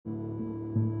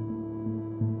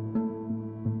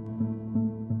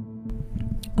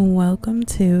Welcome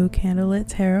to Candlelit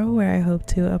Tarot, where I hope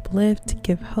to uplift,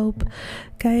 give hope,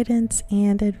 guidance,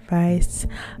 and advice.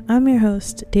 I'm your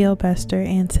host, Dale Bester,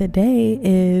 and today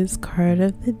is card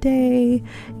of the day.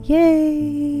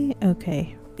 Yay!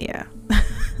 Okay, yeah.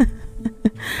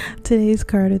 Today's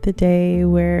card of the day,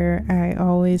 where I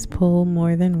always pull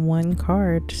more than one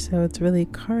card, so it's really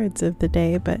cards of the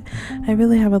day, but I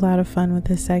really have a lot of fun with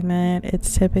this segment.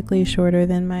 It's typically shorter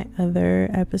than my other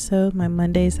episode, my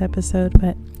Monday's episode,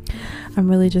 but I'm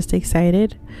really just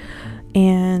excited,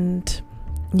 and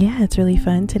yeah, it's really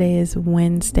fun. Today is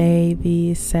Wednesday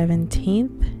the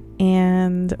 17th,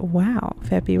 and wow,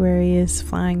 February is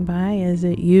flying by, as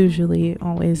it usually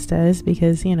always does,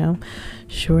 because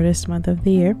shortest month of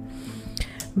the year.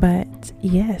 But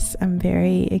yes, I'm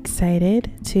very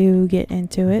excited to get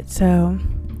into it, so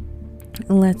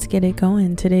let's get it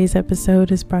going. Today's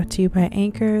episode is brought to you by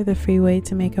Anchor, the free way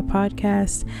to make a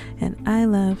podcast, and I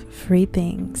love free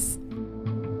things.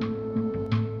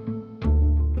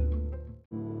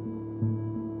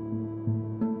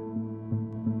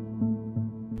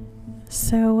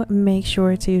 So make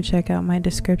sure to check out my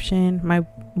description, my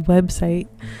website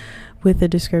with the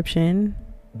description.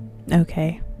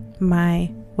 Okay,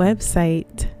 my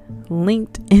website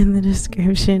linked in the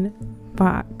description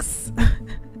box.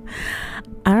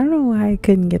 I don't know why I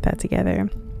couldn't get that together.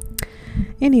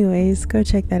 Anyways, go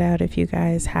check that out if you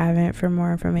guys haven't for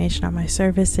more information on my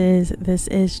services. This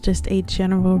is just a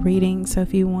general reading, so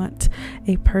if you want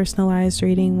a personalized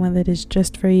reading, one that is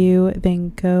just for you, then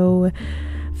go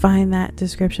find that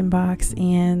description box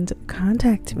and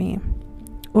contact me.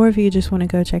 Or if you just want to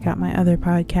go check out my other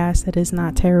podcast that is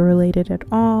not tarot related at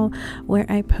all, where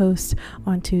I post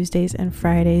on Tuesdays and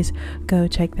Fridays, go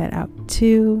check that out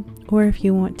too. Or if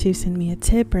you want to send me a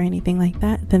tip or anything like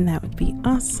that, then that would be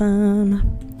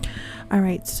awesome. All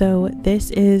right, so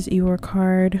this is your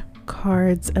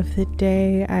cards of the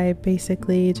day. I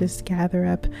basically just gather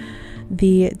up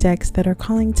the decks that are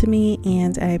calling to me,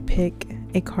 and I pick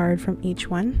a card from each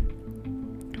one.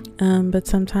 But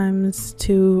sometimes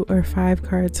 2 or 5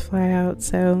 cards fly out.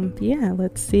 So yeah,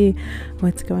 let's see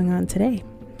what's going on today.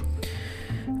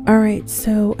 All right,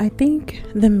 so I think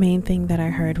the main thing that I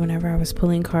heard whenever I was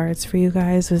pulling cards for you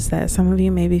guys was that some of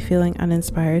you may be feeling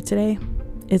uninspired today.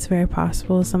 It's very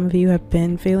possible some of you have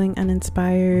been feeling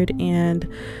uninspired and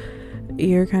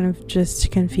you're kind of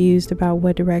just confused about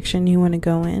what direction you want to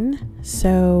go in.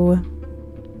 So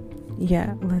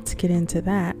yeah, let's get into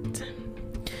that.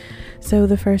 So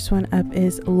the first one up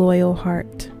is Loyal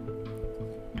Heart.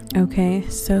 Okay,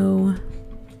 so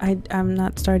I'm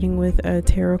not starting with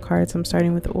tarot cards, I'm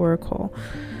starting with Oracle.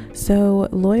 So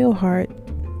Loyal Heart,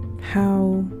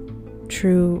 how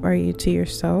true are you to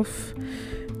yourself,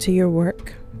 to your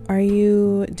work? Are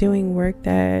you doing work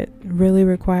that really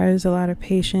requires a lot of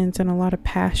patience and a lot of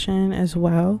passion as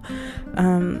well?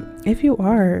 If you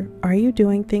are you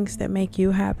doing things that make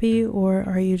you happy, or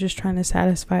are you just trying to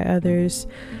satisfy others?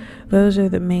 Those are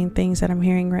the main things that I'm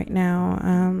hearing right now.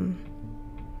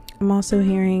 I'm also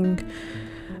hearing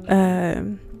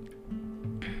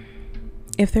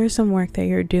if there's some work that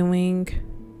you're doing,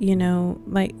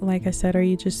 like I said, are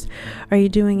you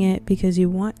doing it because you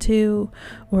want to,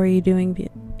 or are you doing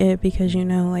it because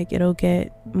it'll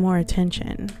get more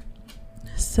attention?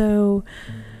 So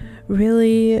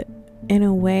really, in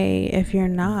a way, if you're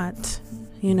not,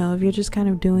 if you're just kind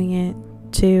of doing it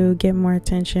to get more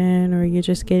attention, or you're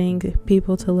just getting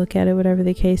people to look at it, whatever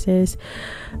the case is,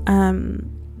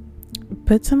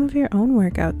 put some of your own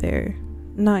work out there.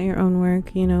 Not your own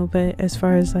work, but as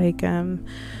far as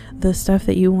the stuff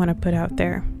that you want to put out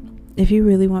there. If you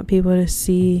really want people to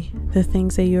see the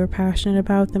things that you're passionate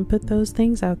about, then put those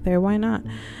things out there. Why not?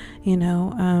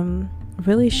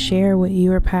 Really share what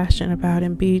you are passionate about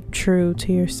and be true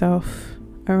to yourself.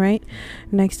 All right,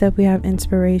 next up we have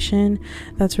Inspiration.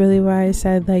 That's really why I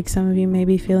said some of you may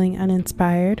be feeling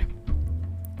uninspired,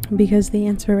 because the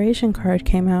Inspiration card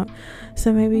came out.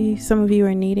 So maybe some of you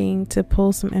are needing to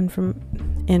pull some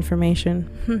inspiration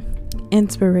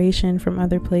from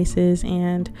other places,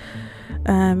 and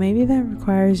maybe that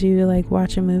requires you to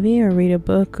watch a movie or read a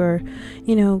book, or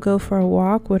go for a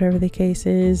walk, whatever the case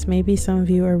is. Maybe some of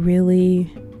you are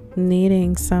really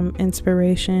needing some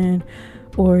inspiration,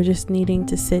 or just needing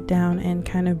to sit down and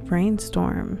kind of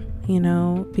brainstorm,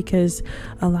 because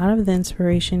a lot of the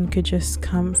inspiration could just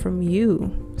come from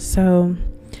you. So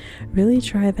really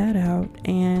try that out.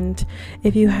 And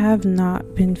if you have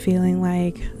not been feeling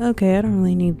okay, I don't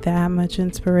really need that much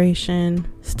inspiration,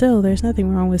 still, there's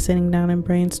nothing wrong with sitting down and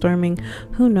brainstorming.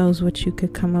 Who knows what you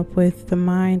could come up with? The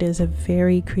mind is a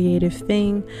very creative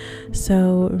thing.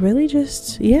 So really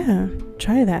just,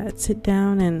 try that. Sit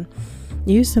down and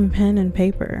use some pen and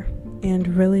paper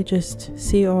and really just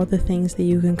see all the things that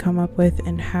you can come up with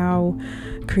and how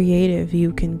creative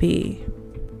you can be.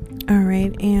 All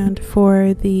right, and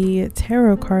for the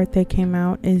tarot card that came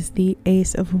out is the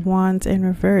Ace of Wands in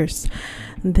reverse.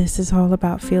 This is all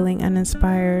about feeling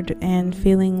uninspired and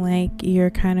feeling like you're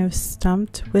kind of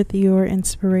stumped with your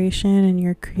inspiration and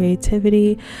your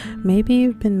creativity. Maybe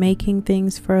you've been making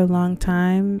things for a long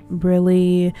time,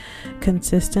 really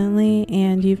consistently,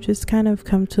 and you've just kind of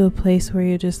come to a place where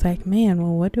you're just like, man,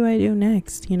 well, what do I do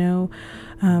next?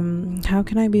 How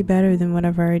can I be better than what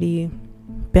I've already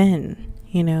been?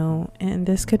 And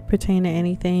this could pertain to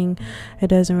anything. It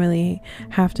doesn't really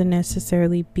have to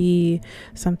necessarily be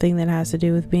something that has to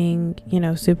do with being,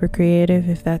 super creative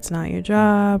if that's not your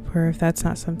job or if that's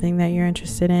not something that you're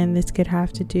interested in. This could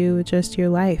have to do with just your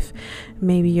life.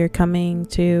 Maybe you're coming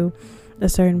to a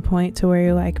certain point to where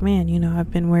you're like, man, I've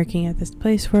been working at this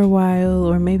place for a while,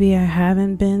 or maybe I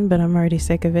haven't been, but I'm already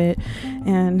sick of it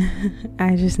and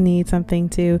I just need something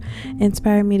to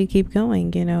inspire me to keep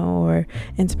going, or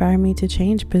inspire me to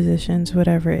change positions,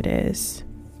 whatever it is.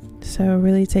 So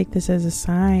really take this as a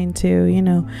sign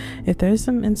to, if there's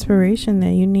some inspiration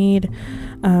that you need,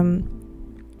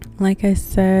 like I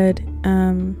said,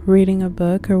 reading a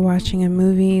book or watching a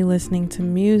movie, listening to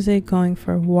music, going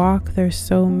for a walk. There's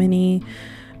so many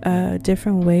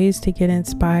different ways to get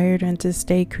inspired and to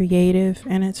stay creative.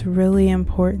 And it's really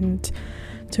important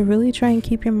to really try and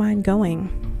keep your mind going.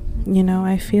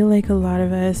 I feel like a lot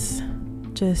of us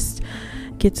just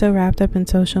get so wrapped up in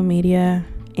social media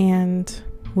and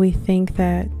we think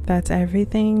that that's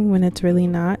everything when it's really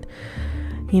not.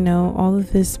 All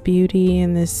of this beauty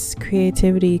and this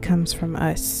creativity comes from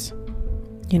us,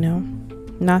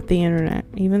 not the internet,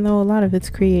 even though a lot of it's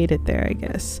created there, I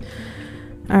guess.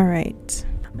 All right.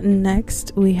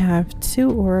 Next, we have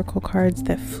 2 oracle cards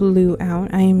that flew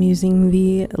out. I am using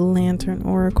the Lantern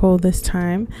Oracle this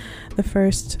time. The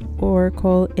first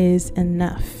oracle is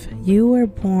Enough. You were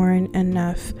born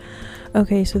enough.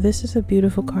 Okay, so this is a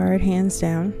beautiful card, hands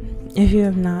down. If you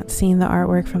have not seen the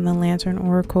artwork from the Lantern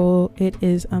Oracle, it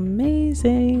is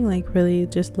amazing. Like, really,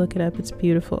 just look it up. It's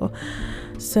beautiful.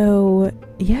 So,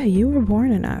 yeah, you were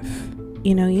born enough.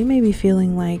 You may be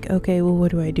feeling like, okay, well,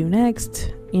 what do I do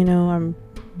next? I'm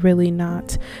really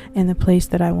not in the place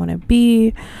that I want to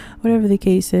be. Whatever the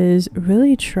case is,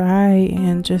 really try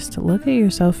and just look at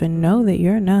yourself and know that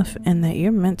you're enough and that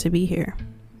you're meant to be here.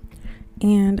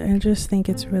 And I just think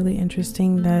it's really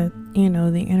interesting that,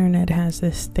 the internet has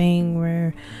this thing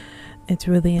where it's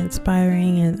really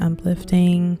inspiring and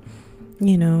uplifting,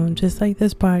 just like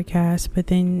this podcast, but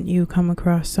then you come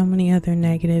across so many other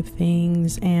negative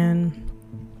things and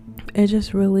it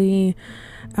just really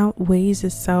outweighs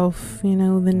itself. The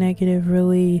negative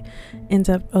really ends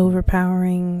up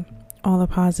overpowering all the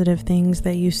positive things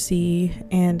that you see,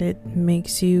 and it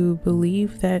makes you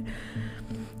believe that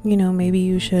maybe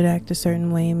you should act a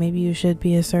certain way, maybe you should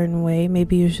be a certain way,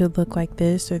 maybe you should look like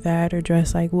this or that or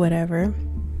dress like whatever,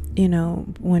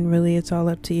 when really it's all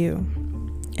up to you.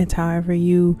 It's however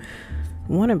you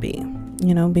want to be,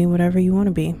 be whatever you want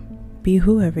to be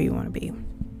whoever you want to be.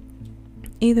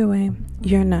 Either way,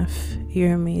 you're enough,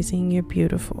 you're amazing, you're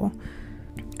beautiful.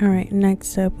 All right,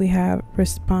 next up we have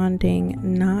responding,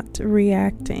 not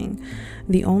reacting.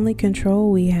 The only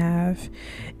control we have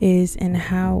is in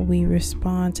how we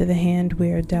respond to the hand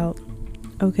we are dealt.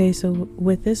 Okay, so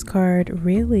with this card,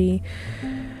 really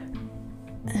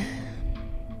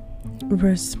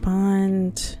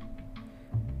respond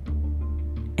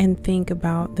and think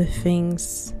about the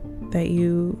things that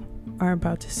you are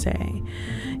about to say.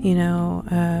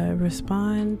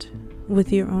 Respond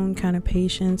with your own kind of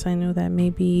patience. I know that may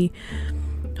be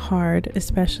hard,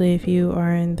 especially if you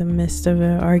are in the midst of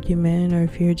an argument or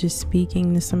if you're just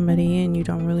speaking to somebody and you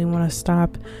don't really want to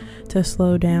stop to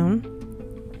slow down.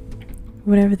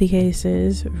 Whatever the case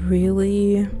is,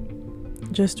 really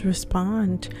just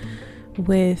respond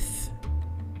with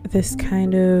this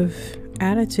kind of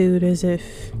attitude as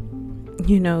if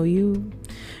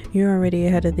you're already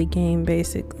ahead of the game,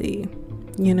 basically.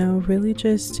 Really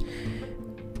just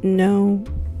know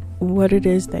what it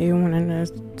is that you're wanting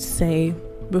to say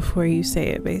before you say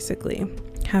it, basically.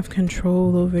 Have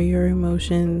control over your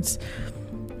emotions,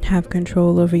 have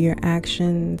control over your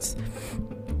actions,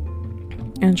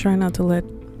 and try not to let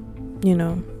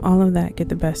all of that get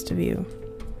the best of you.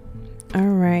 All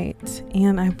right,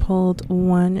 and I pulled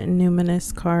one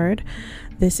numinous card.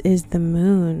 This is the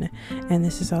Moon, and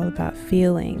this is all about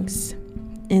feelings.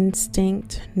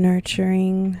 instinct,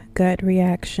 nurturing, gut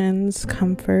reactions,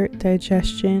 comfort,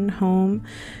 digestion, home,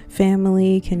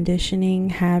 family, conditioning,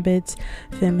 habits,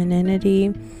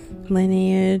 femininity,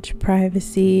 lineage,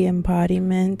 privacy,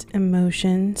 embodiment,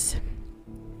 emotions.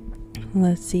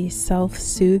 Let's see,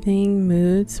 self-soothing,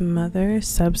 moods, mother,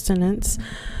 substance.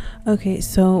 Okay,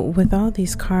 so with all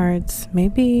these cards,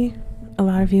 maybe a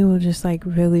lot of you will just like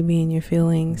really be in your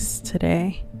feelings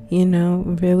today. You know,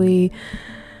 really,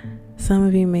 some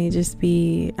of you may just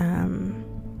be,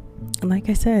 like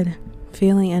I said,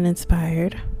 feeling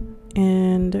uninspired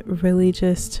and really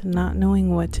just not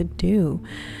knowing what to do.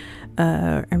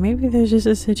 Or maybe there's just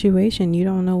a situation you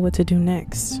don't know what to do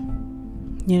next.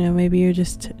 You know, maybe you're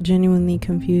just genuinely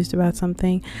confused about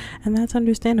something, and that's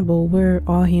understandable. We're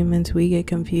all humans. We get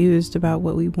confused about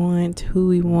what we want, who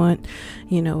we want,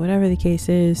 you know, whatever the case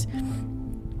is.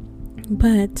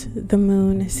 But the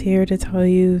moon is here to tell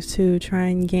you to try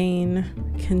and gain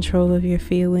control of your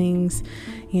feelings,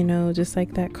 you know, just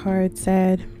like that card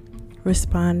said.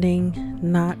 Responding,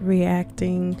 not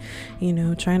reacting, you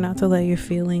know, try not to let your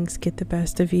feelings get the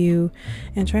best of you,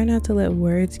 and try not to let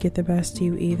words get the best of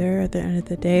you either. At the end of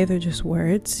the day, they're just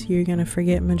words. You're gonna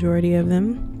forget majority of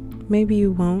them. Maybe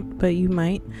you won't, but you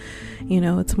might. You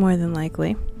know, it's more than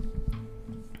likely.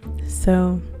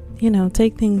 So, you know,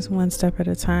 take things one step at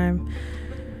a time.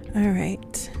 All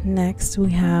right, next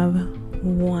we have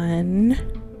one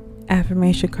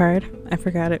affirmation card. I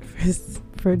forgot it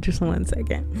for just 1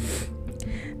 second.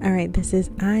 All right, this is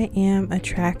I am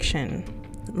attraction.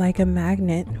 Like a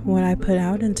magnet, what I put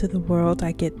out into the world,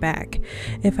 I get back.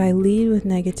 If I lead with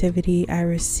negativity, I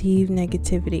receive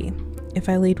negativity. If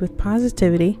I lead with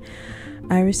positivity,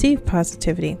 I receive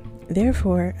positivity.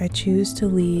 Therefore, I choose to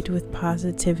lead with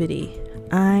positivity.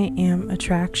 I am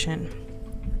attraction.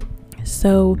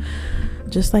 So,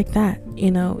 just like that,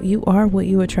 you know, you are what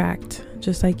you attract.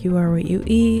 Just like you are what you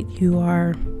eat, you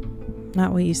are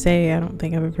not what you say. I don't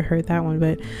think I've ever heard that one,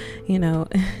 but you know,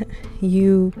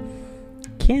 you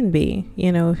can be,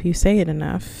 you know, if you say it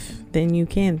enough, then you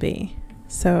can be.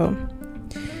 So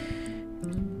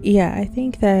yeah, I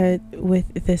think that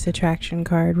with this attraction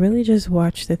card, really just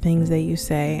watch the things that you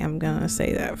say. I'm gonna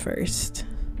say that first.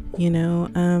 You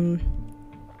know,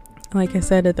 like I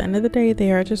said, at the end of the day,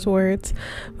 they are just words,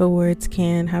 but words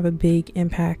can have a big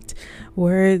impact.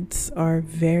 Words are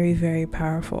very, very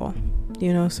powerful,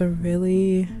 you know, so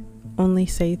really only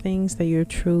say things that you're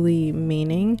truly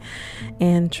meaning,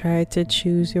 and try to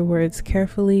choose your words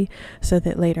carefully so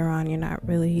that later on you're not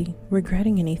really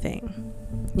regretting anything.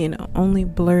 You know, only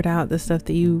blurt out the stuff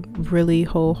that you really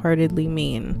wholeheartedly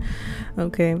mean.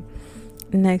 Okay.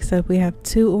 Next up, we have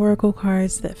 2 oracle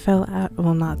cards that fell out.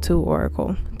 Well, not 2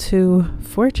 oracle, 2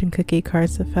 fortune cookie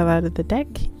cards that fell out of the deck.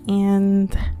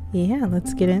 And yeah,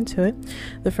 let's get into it.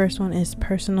 The first one is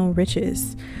personal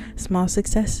riches. Small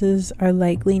successes are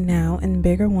likely now and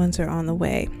bigger ones are on the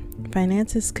way.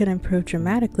 Finances could improve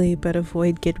dramatically, but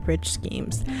avoid get rich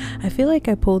schemes. I feel like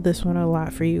I pulled this one a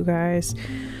lot for you guys.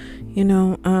 You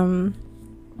know,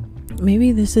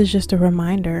 maybe this is just a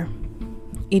reminder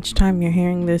each time you're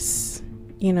hearing this,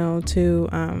 you know, to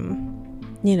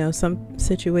you know, some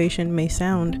situation may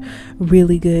sound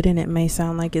really good and it may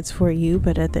sound like it's for you,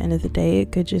 but at the end of the day,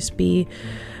 it could just be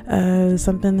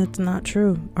something that's not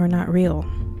true or not real,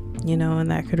 you know, and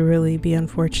that could really be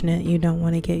unfortunate. You don't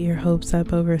want to get your hopes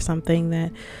up over something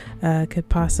that could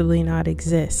possibly not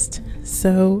exist.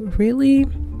 So really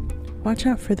watch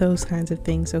out for those kinds of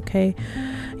things, okay?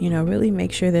 You know, really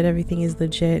make sure that everything is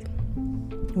legit,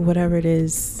 whatever it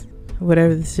is,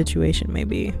 whatever the situation may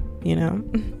be, you know.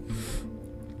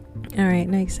 All right,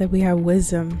 next up we have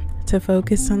wisdom. To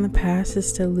focus on the past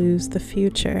is to lose the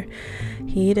future.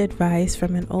 Heed advice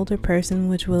from an older person,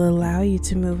 which will allow you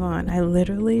to move on. I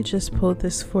literally just pulled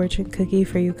this fortune cookie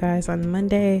for you guys on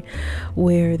Monday,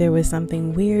 where there was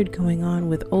something weird going on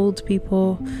with old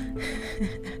people.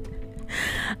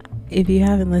 If you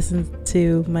haven't listened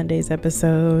to Monday's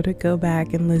episode, go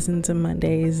back and listen to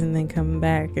Monday's and then come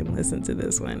back and listen to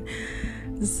this one.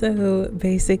 So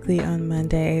basically on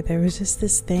Monday, there was just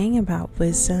this thing about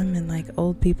wisdom and like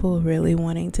old people really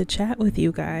wanting to chat with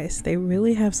you guys. They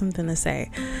really have something to say.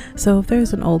 So if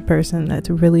there's an old person that's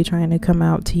really trying to come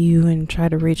out to you and try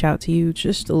to reach out to you,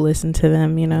 just to listen to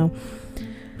them, you know.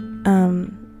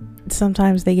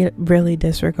 Sometimes they get really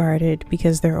disregarded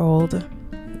because they're old,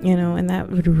 you know, and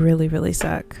that would really, really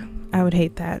suck. I would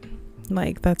hate that.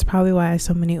 Like, that's probably why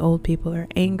so many old people are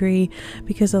angry,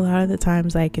 because a lot of the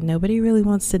times, like, nobody really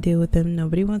wants to deal with them.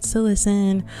 Nobody wants to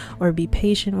listen or be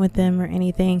patient with them or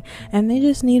anything. And they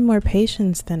just need more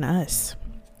patience than us.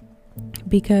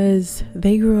 because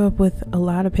they grew up with a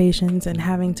lot of patience and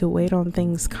having to wait on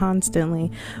things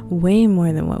constantly, way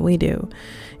more than what we do,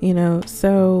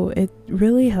 so it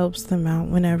really helps them out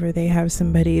whenever they have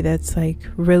somebody that's like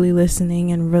really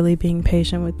listening and really being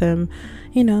patient with them.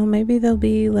 Maybe they'll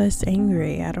be less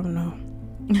angry, I don't know.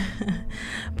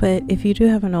 But if you do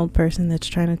have an old person that's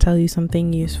trying to tell you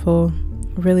something useful,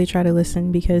 really try to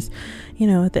listen, because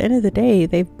at the end of the day,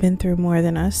 they've been through more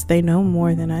than us, they know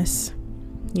more than us,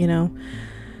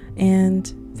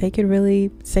 and they could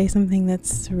really say something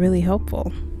that's really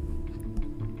helpful.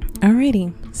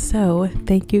 Alrighty, so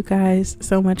thank you guys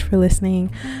so much for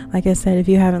listening. Like I said, if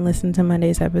you haven't listened to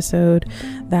Monday's episode,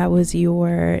 that was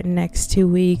your next 2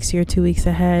 weeks, your 2 weeks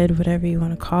ahead, whatever you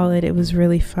want to call it. It was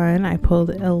really fun. I pulled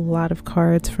a lot of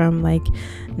cards from like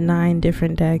 9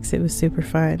 different decks. It was super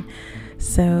fun.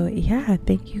 So yeah,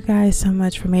 thank you guys so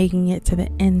much for making it to the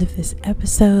end of this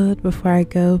episode. Before I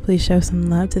go, please show some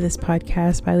love to this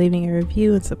podcast by leaving a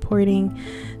review and supporting.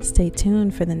 Stay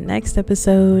tuned for the next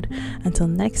episode. Until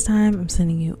next time, I'm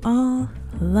sending you all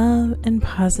love and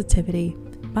positivity.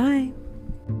 Bye.